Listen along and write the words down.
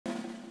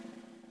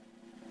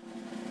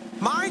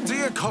My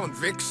dear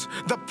convicts,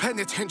 the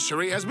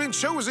penitentiary has been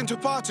chosen to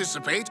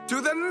participate to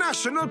the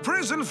National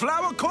Prison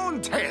Flower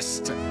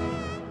Contest.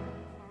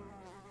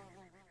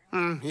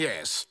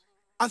 Yes.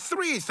 A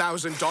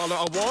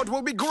 $3,000 award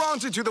will be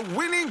granted to the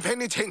winning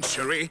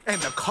penitentiary, and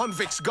the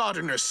convict's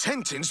gardener's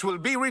sentence will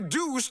be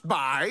reduced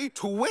by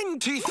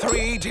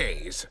 23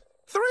 days.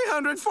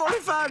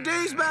 345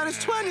 days minus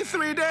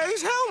 23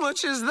 days, how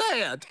much is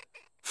that?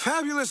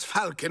 Fabulous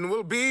Falcon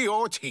will be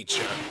your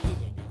teacher.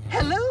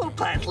 Hello,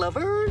 plant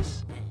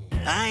lovers.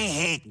 I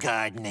hate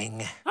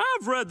gardening.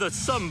 I've read that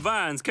some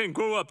vines can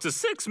grow up to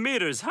 6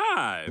 meters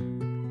high.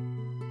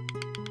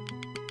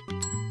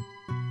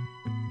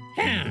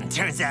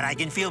 Turns out I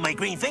can feel my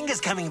green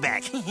fingers coming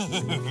back. Oh,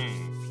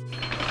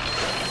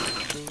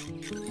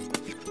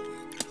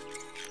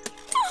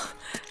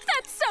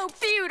 that's so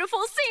beautiful,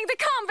 seeing the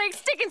convicts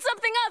sticking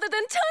something other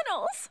than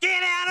tunnels.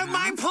 Get out of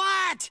my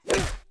plot!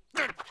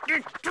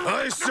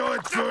 I saw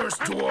it first,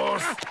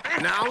 dwarf.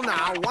 Now,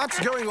 what's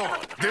going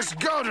on? This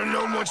garden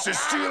gnome wants to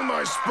steal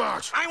my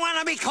spot. I want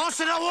to be close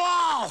to the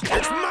wall!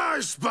 It's my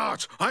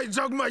spot. I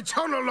dug my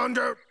tunnel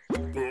under...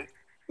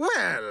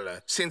 Well,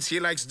 since he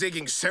likes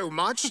digging so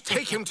much,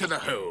 take him to the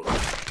hole.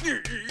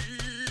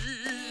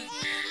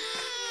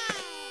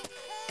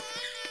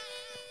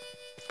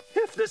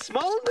 If the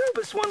small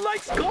nervous one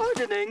likes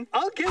gardening,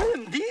 I'll give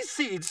him these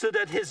seeds so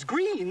that his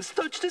greens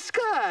touch the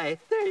sky.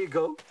 There you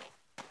go.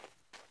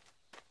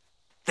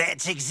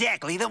 That's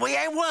exactly the way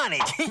I want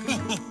it.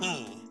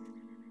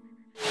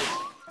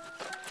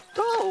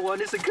 Tall one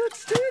is a good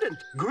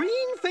student.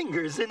 Green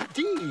fingers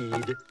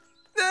indeed.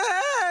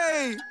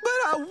 Hey,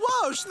 but I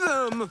washed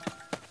them.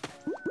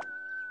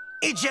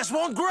 It just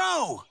won't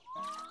grow.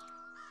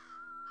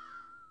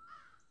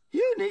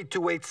 You need to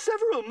wait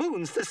several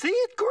moons to see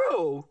it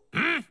grow.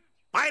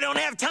 I don't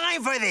have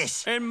time for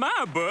this. In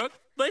my book,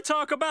 they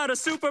talk about a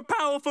super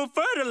powerful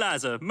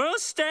fertilizer,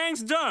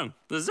 Mustang's dung.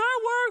 Does that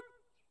work?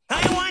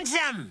 I want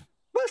some.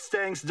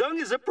 Mustang's dung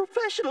is a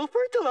professional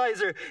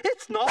fertilizer.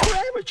 It's not for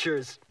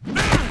amateurs.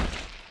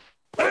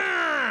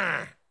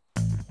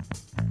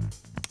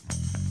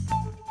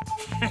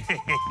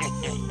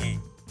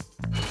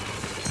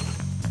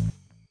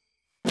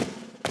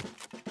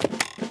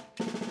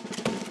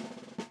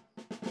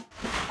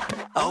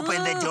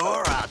 Open the door,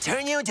 or I'll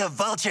turn you into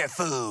vulture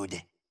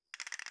food.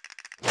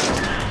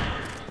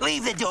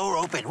 Leave the door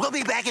open. We'll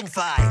be back in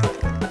 5.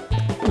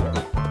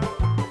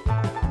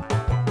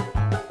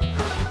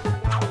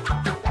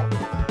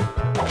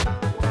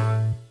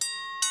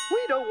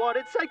 We don't want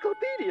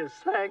encyclopedias,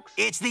 thanks.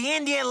 It's the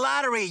Indian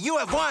lottery. You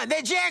have won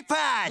the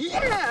jackpot.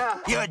 Yeah!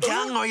 Your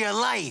dung or your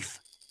life.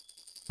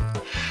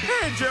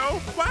 Hey,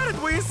 Joe, why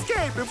did we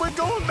escape if we're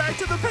going back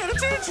to the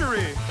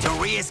penitentiary? To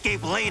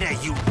re-escape later,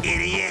 you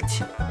idiot.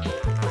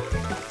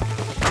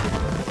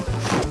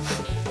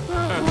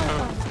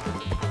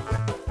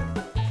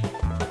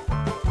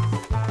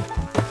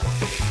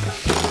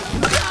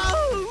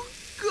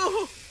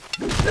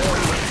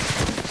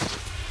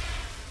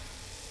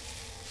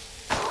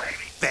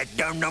 That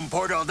dum-dum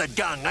poured all the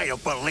dung. I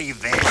don't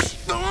believe this.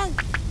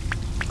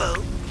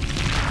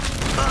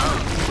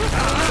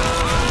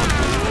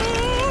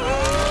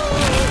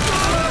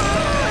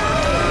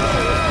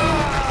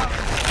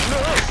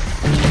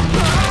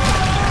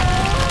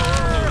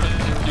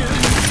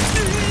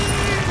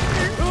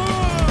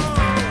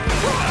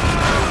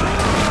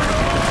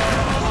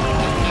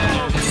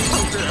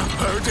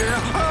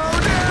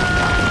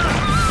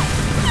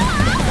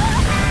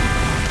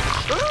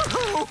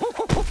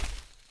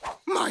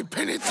 My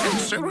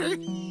penitentiary.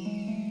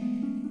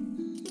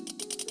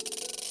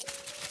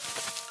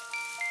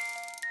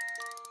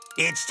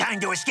 It's time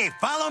to escape.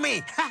 Follow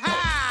me.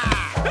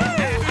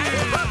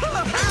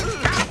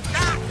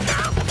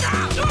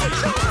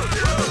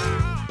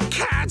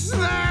 Catch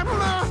them!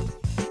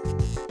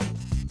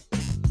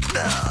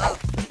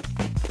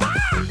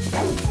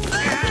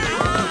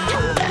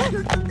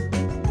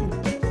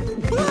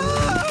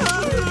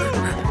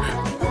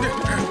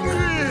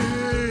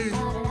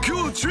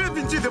 Cool trip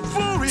into the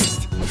forest.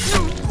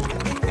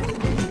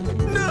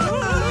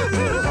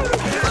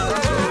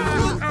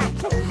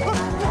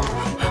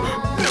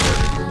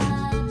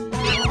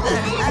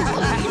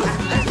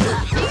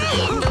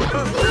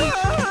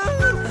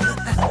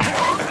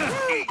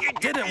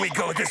 Didn't we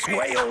go this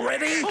way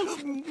already?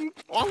 Please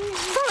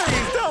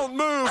don't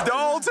move,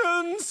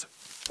 Daltons.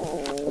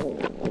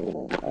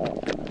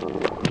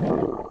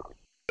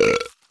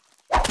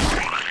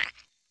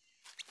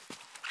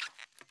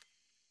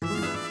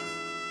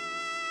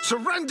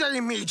 Surrender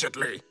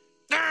immediately.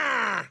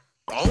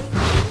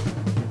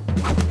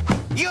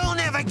 You'll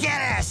never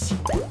get us!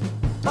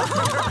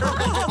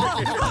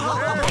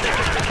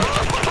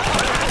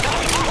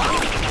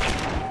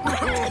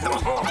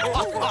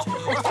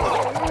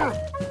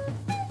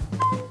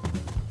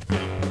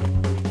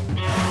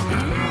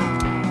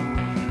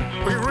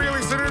 We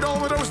really sent it all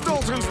with those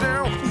Daltons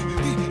now.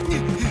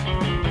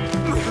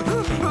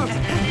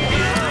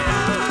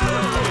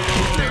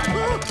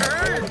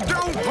 Hey,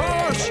 don't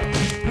push!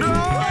 No!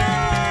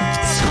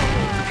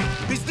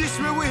 Is this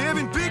where we're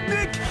having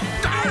picnic?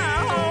 Ah!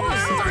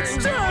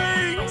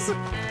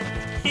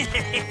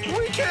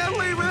 We can't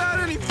leave without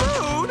any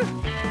food!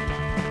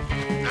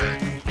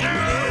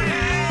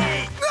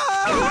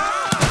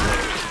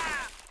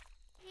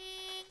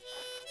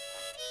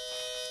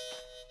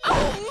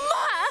 Oh,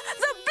 my!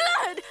 The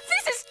blood!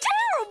 This is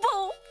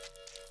terrible!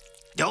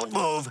 Don't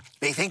move.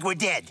 They think we're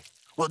dead.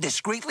 We'll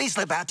discreetly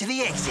slip out to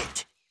the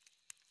exit.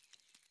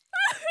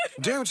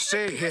 Don't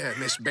stay here,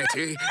 Miss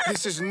Betty.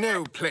 This is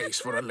no place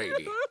for a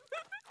lady.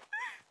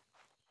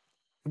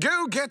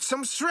 Go get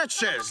some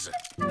stretchers.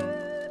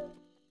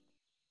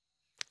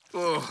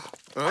 Oh,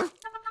 huh?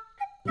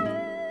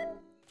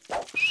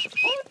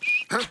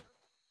 Huh?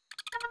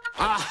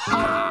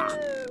 Aha!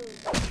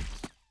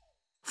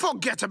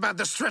 Forget about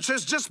the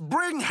stretchers. Just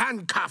bring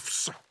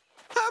handcuffs.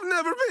 I've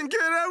never been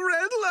good at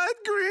red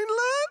light, green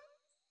light.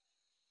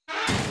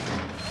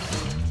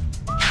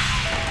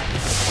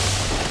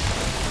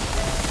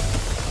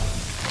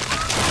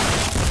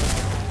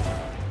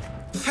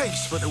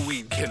 Thanks for the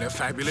weed killer,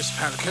 Fabulous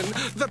Falcon.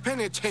 The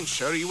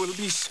penitentiary will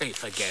be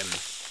safe again.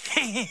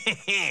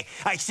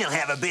 I still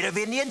have a bit of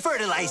Indian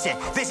fertilizer.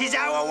 This is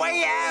our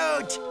way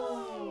out.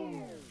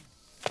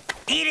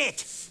 Eat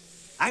it.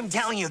 I'm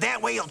telling you, that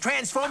way you'll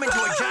transform into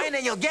a giant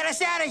and you'll get us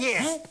out of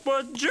here.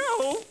 But,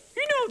 Joe,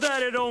 you know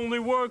that it only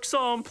works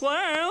on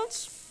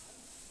plants.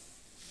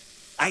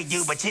 I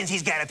do, but since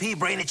he's got a pea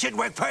brain, it should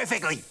work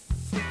perfectly.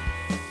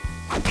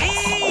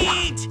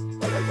 Eat!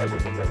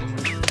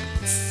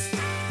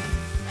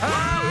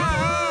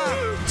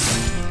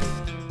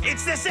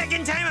 It's the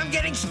second time I'm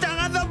getting stung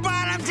on the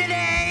bottom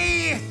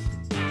today!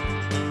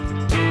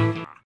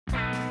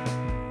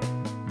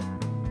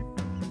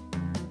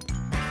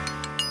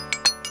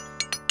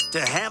 To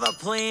have a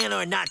plan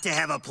or not to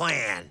have a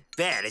plan?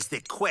 That is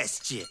the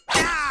question.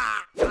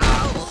 Ah!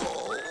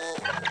 Oh!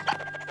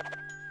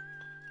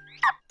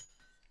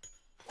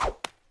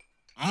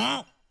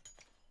 Huh?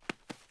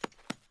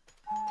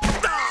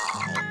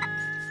 Oh!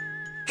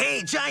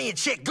 Hey, giant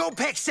chick, go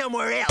peck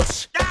somewhere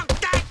else.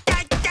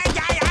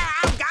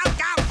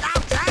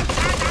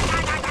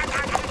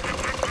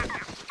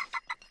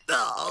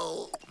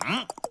 Oh.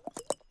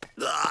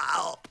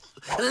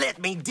 Let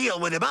me deal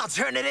with him. I'll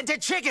turn it into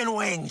chicken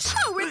wings.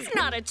 Oh, it's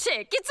not a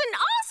chick. It's an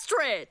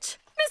ostrich.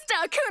 Mr.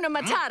 Hakuna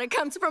Matata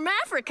comes from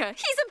Africa.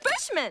 He's a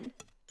bushman.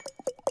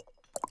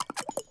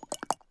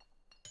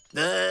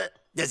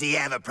 Does he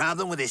have a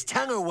problem with his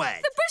tongue or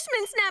what? The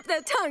bushmen snap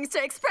their tongues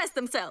to express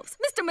themselves.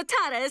 Mr.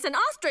 Matata is an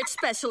ostrich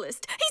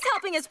specialist. He's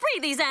helping us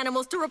breed these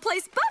animals to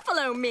replace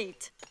buffalo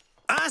meat.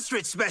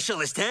 Ostrich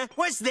specialist, huh?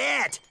 What's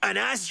that? An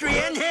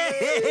Austrian?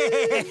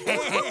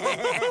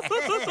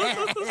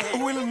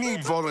 We'll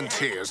need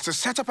volunteers to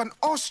set up an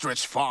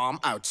ostrich farm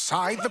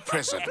outside the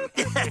prison.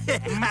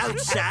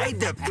 Outside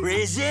the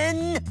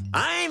prison?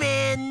 I'm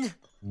in.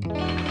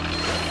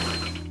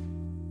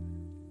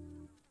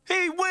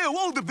 Hey, well,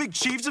 all the big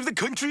chiefs of the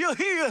country are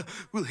here.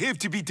 We'll have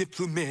to be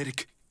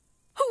diplomatic.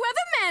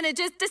 Whoever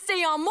manages to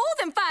stay on more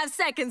than 5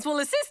 seconds will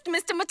assist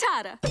Mr.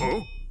 Matata.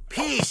 Oh?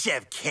 Piece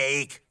of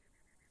cake.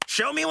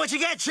 Show me what you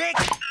got, chick.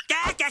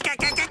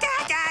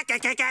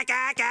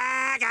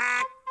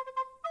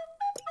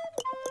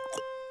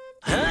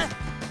 Huh?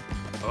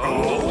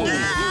 Oh.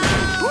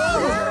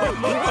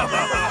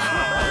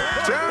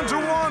 10 to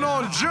 1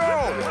 on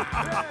Joe.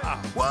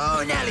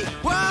 Whoa, Nelly.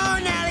 Whoa,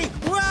 Nelly.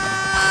 Whoa!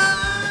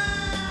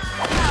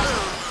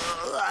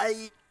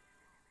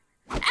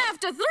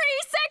 After 3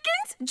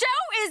 seconds, Joe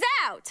is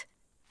out.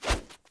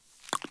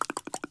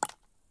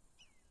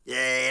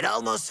 It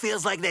almost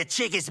feels like that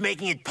chick is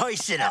making it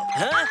personal,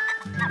 huh?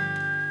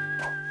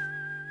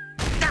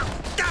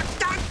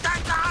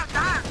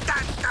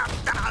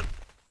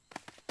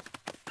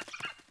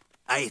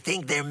 I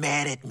think they're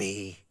mad at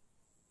me.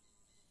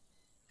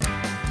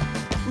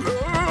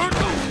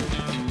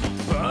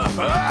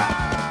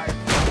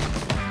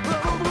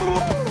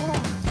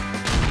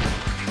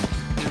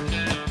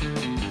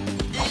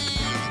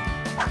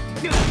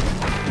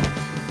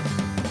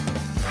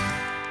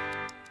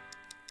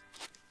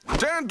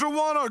 Ten to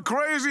 1 on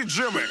Crazy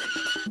Jimmy.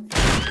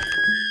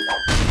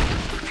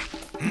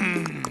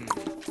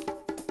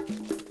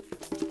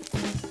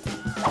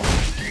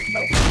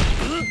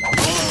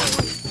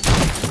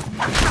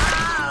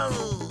 Ow!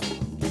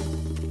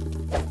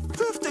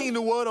 15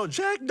 to 1 on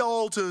Jack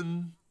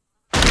Dalton.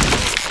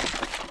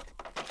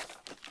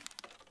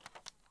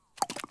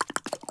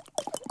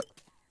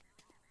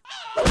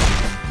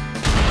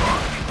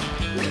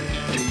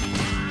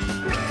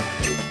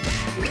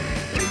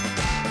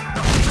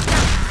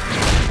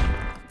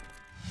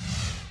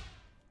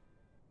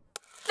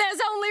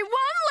 There's only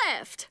one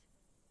left.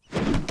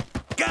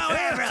 Go,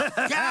 Arrow!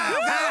 Go, go,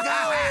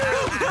 go,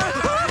 Arrow!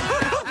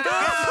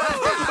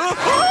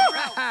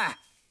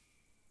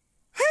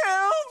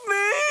 Help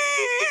me!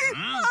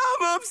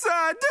 I'm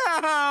upside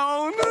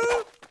down.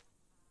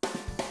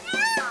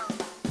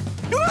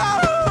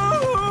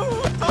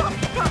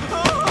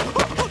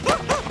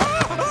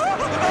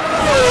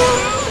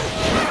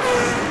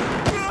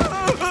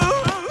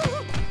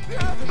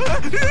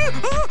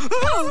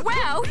 Oh,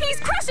 wow, he's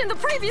crushing the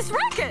previous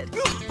record.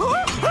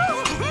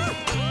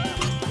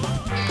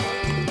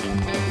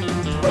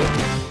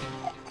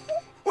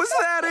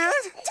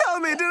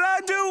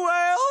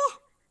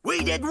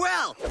 We did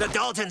well. The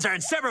Daltons are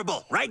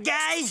inseparable, right,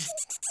 guys?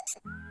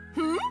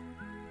 Are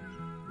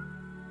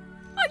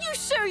you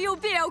sure you'll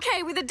be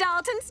okay with the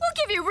Daltons?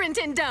 We'll give you Rent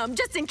and Dumb,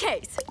 just in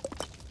case.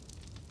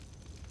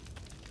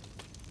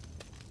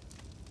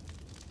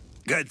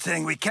 Good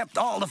thing we kept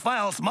all the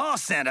files Ma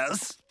sent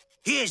us.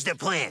 Here's the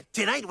plan.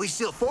 Tonight we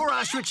steal 4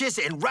 ostriches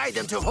and ride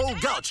them to Whole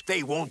Gulch.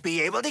 They won't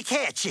be able to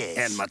catch us.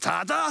 And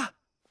Matata?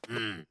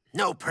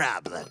 No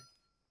problem.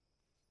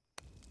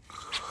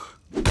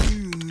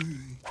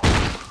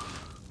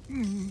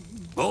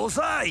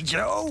 Bullseye,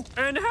 Joe.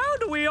 And how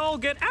do we all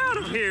get out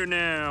of here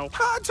now?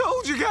 I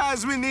told you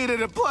guys we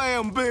needed a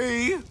plan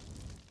B.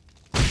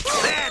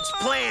 That's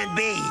Plan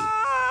B.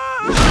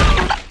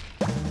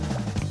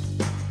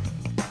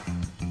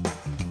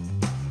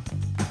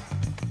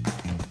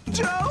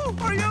 Joe,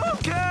 are you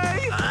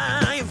okay?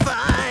 I'm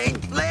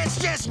fine. Let's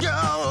just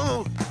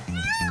go.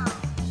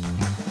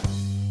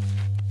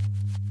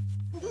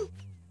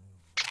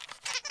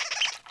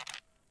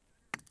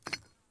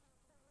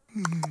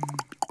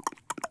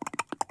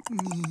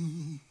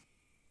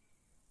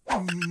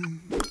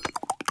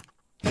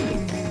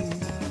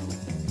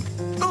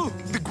 Oh,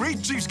 the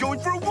great chief's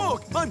going for a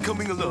walk. I'm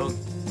coming along.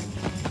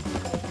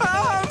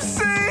 I'm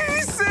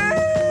seasick!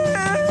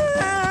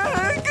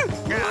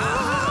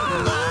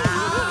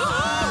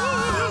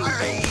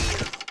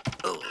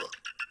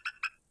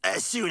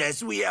 As soon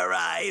as we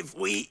arrive,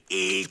 we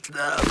eat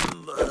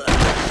them.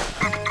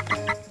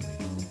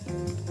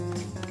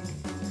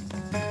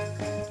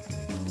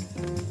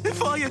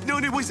 If I had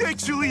known it was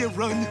actually a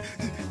run.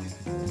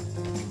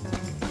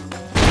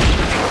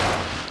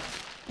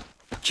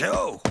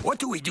 Joe, what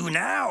do we do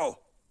now?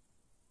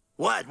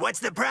 What? What's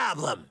the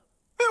problem?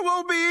 It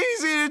won't be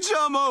easy to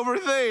jump over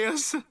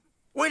this.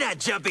 We're not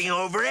jumping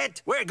over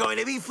it. We're going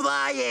to be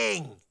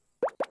flying.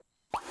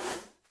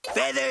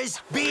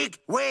 Feathers, beak,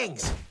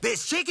 wings.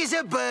 This chick is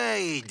a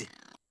bird.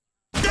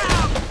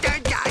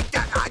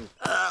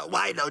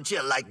 Why don't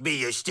you like me,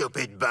 you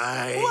stupid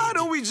bird? Why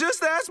don't we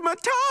just ask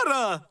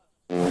Matata?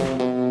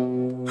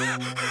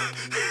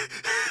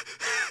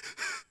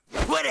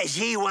 What does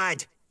he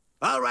want?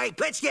 All right,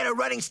 let's get a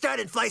running start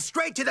and fly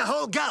straight to the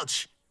Whole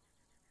Gulch.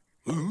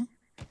 Yeah!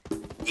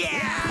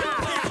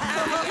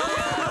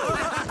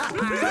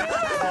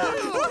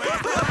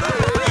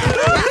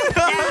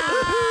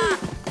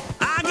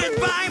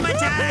 Goodbye,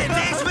 Matata.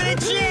 Thanks for the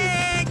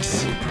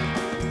chicks.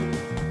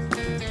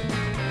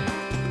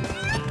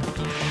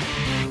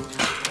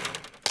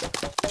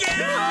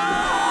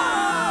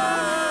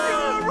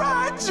 You're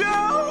right,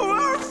 Joe.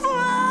 We're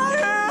flying.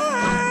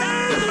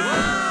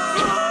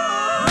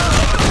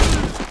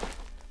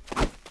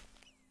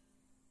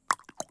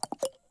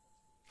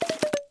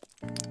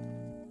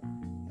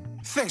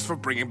 Thanks for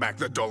bringing back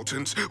the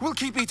Daltons. We'll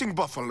keep eating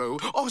buffalo.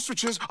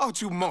 Ostriches are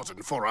too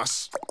modern for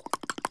us.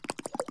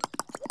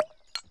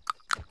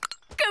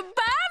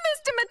 Goodbye,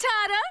 Mr.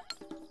 Matata.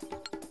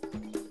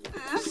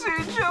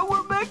 See, Joe,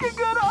 we're making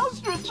good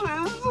ostriches.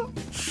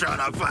 Shut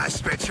up,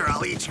 ostrich, or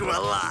I'll eat you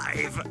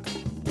alive.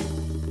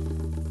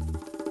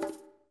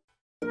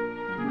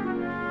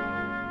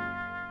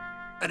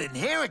 An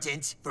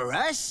inheritance for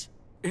us?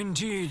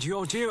 Indeed,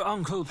 your dear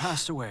uncle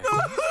passed away.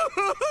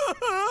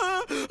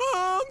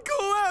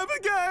 Uncle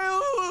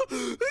Abigail!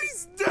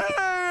 He's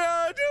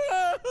dead!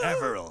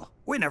 Averill.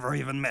 We never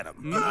even met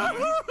him.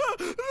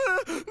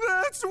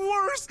 That's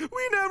worse!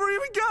 We never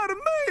even got to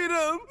meet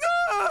him!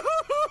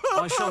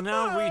 I shall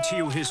now read to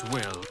you his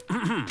will.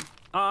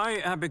 I,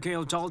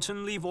 Abigail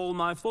Dalton, leave all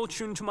my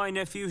fortune to my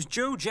nephews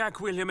Joe, Jack,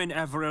 William, and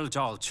Averill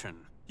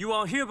Dalton. You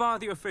are hereby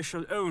the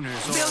official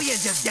owners of...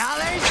 Millions of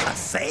dollars? A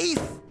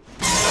safe?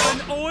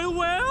 An oil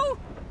well?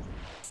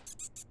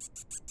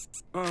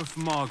 Of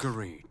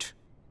Marguerite.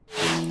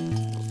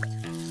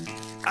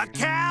 A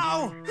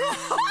cow?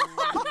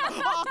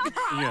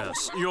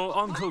 Yes, your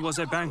uncle was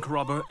a bank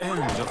robber and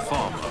a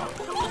farmer.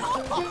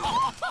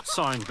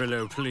 Signed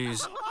below,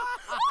 please.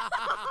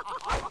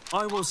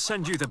 I will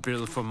send you the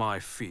bill for my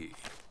fee.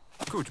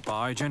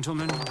 Goodbye,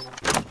 gentlemen.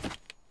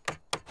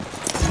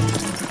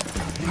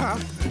 Huh?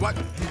 What?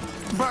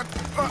 But,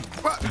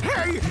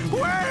 hey,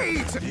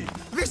 wait!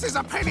 This is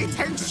a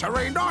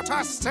penitentiary, not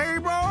a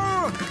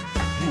stable!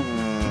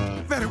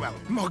 Very well,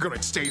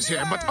 Margaret stays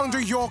here, but under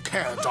your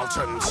care,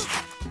 Daltons.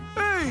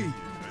 Hey,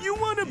 you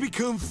want to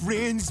become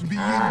friends, me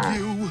and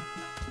you?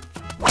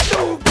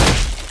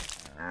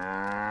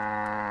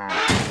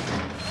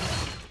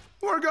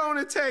 We're going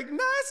to take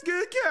nice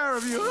good care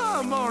of you,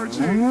 huh,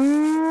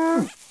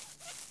 Margie?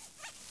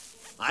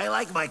 I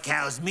like my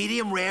cows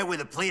medium rare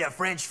with a plate of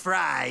French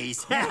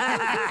fries.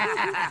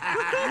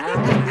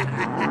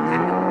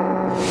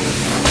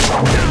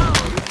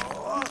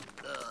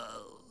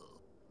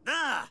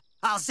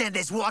 I'll send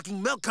this walking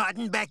milk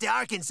carton back to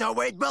Arkansas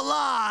where it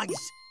belongs.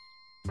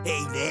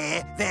 Hey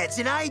there, that's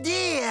an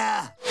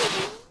idea.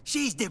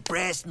 She's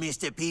depressed,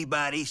 Mr.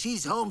 Peabody.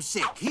 She's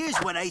homesick. Here's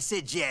what I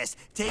suggest.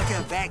 Take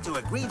her back to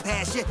a green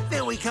pasture,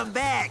 then we come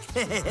back.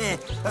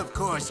 Of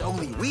course,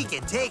 only we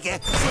can take her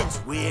since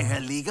we're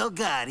her legal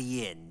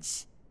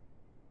guardians.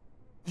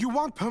 You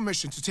want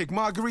permission to take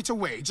Marguerite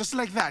away, just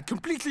like that,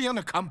 completely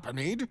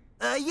unaccompanied?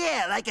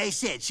 Yeah, like I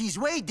said, she's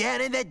way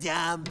down in the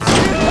dumps.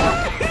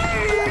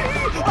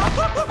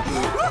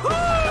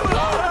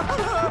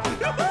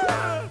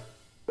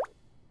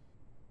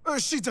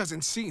 She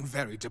doesn't seem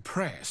very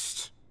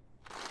depressed.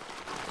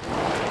 Look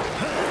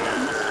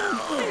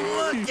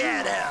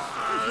at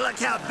her. Look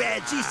how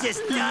bad she's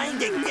just dying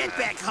to get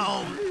back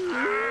home.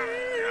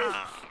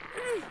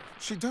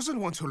 She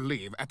doesn't want to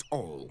leave at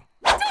all.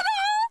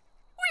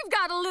 We've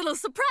got a little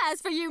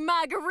surprise for you,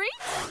 Marguerite.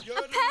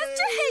 A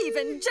pasture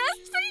haven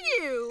just for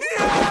you.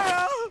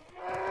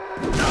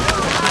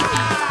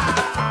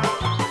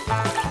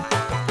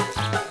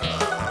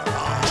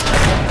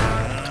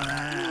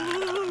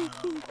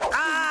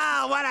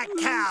 Ah, what a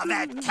cow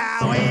that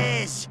cow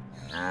is!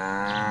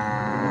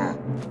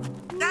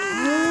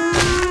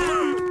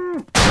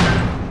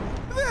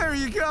 There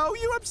you go.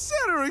 You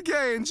upset her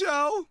again,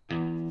 Joe.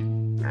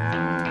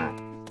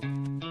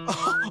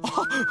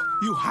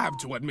 You have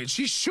to admit,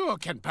 she sure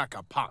can pack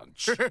a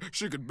punch.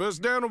 She could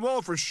bust down a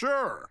wall for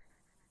sure.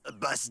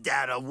 Bust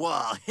down a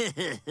wall.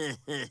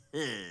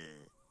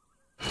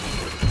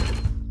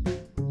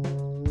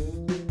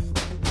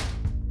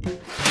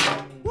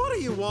 What do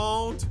you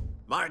want?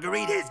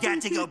 Marguerite has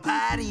got to go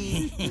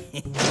potty.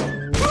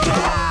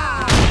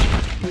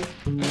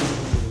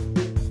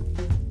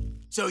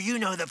 So you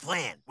know the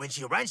plan. When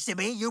she runs to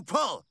me, you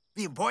pull.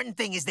 The important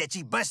thing is that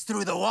she busts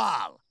through the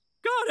wall.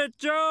 Got it,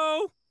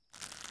 Joe!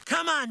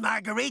 Come on,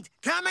 Marguerite.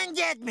 Come and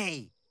get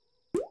me.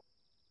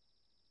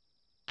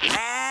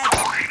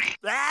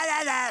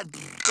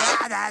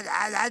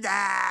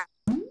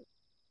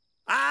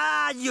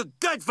 Ah, you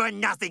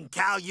good-for-nothing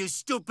cow, you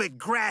stupid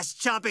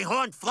grass-chomping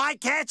horned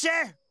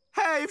flycatcher!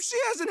 Hey, if she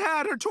hasn't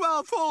had her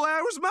 12 full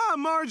hours, my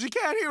Margie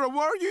can't hear a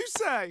word you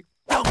say.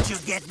 Don't you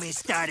get me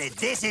started.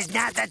 This is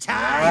not the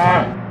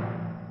time.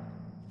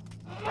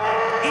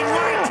 It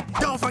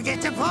worked! Don't forget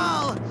to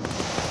pull!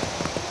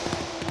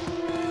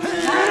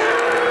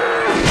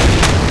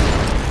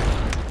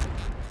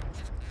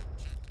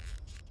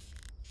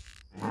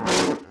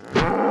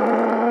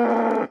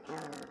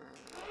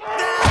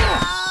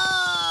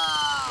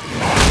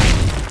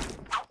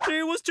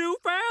 She was too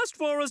fast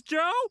for us,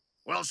 Joe.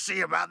 We'll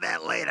see about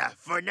that later.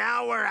 For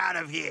now, we're out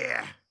of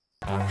here.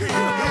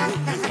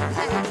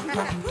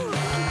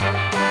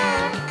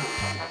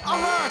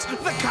 Alert!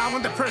 The cow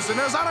and the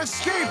prisoners are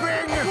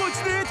escaping!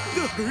 What's that?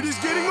 The herd is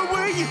getting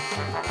away!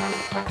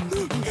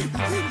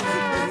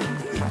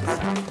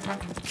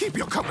 Keep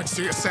your comments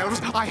to yourselves.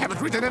 I haven't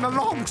ridden in a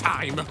long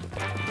time.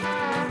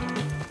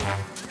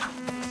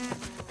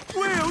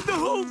 Well, the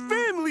whole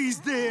family's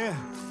there.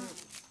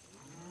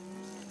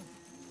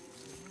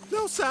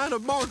 No sign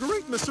of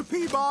Marguerite, Mr.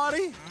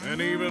 Peabody. And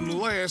even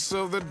less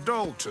of the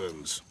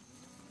Daltons.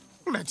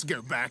 Let's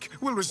go back.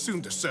 We'll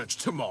resume the search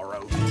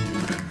tomorrow.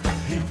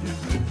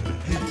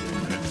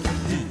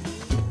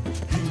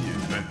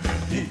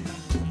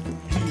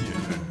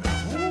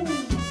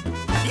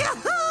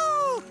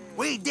 Yahoo!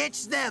 We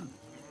ditched them.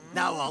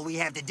 Now all we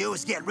have to do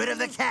is get rid of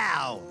the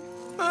cow.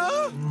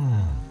 Huh?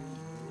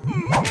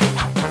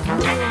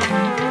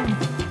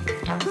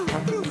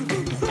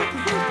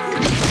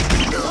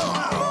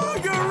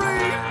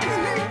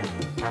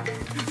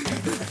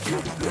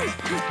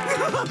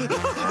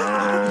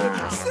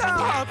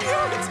 Stop!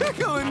 You're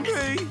tickling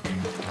me!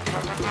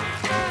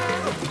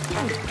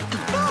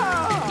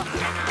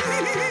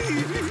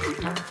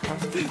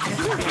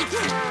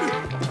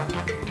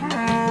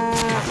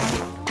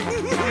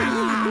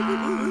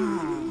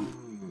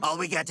 All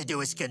we got to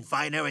do is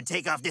confine her and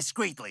take off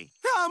discreetly.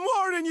 I'm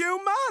warning you,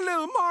 my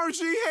little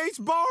Margie hates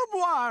barbed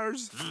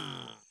wires.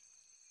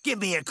 Give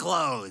me your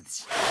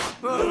clothes.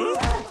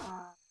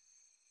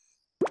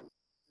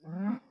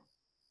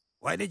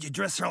 Why did you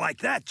dress her like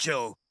that,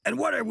 Joe? And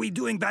what are we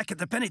doing back at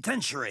the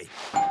penitentiary?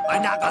 I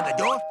knock on the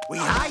door, we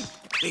hide,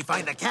 they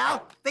find the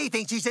cow, they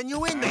think she's a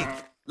new inmate.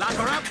 Lock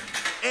her up,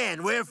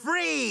 and we're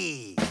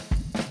free!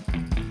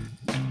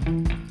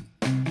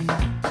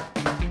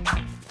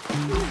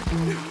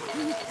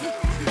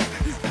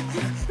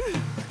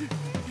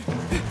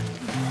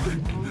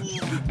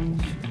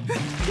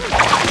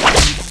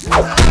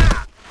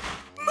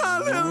 My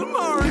little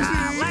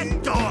Margie!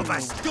 Let go of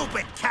a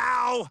stupid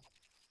cow!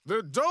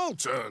 The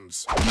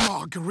Daltons!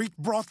 Marguerite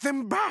brought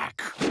them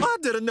back! I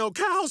didn't know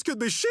cows could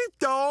be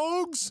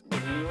sheepdogs!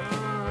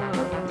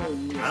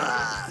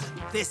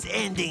 This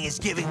ending is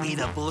giving me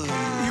the blues.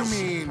 You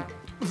mean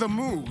the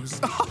moose?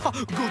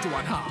 Good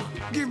one, huh?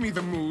 Give me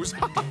the moose.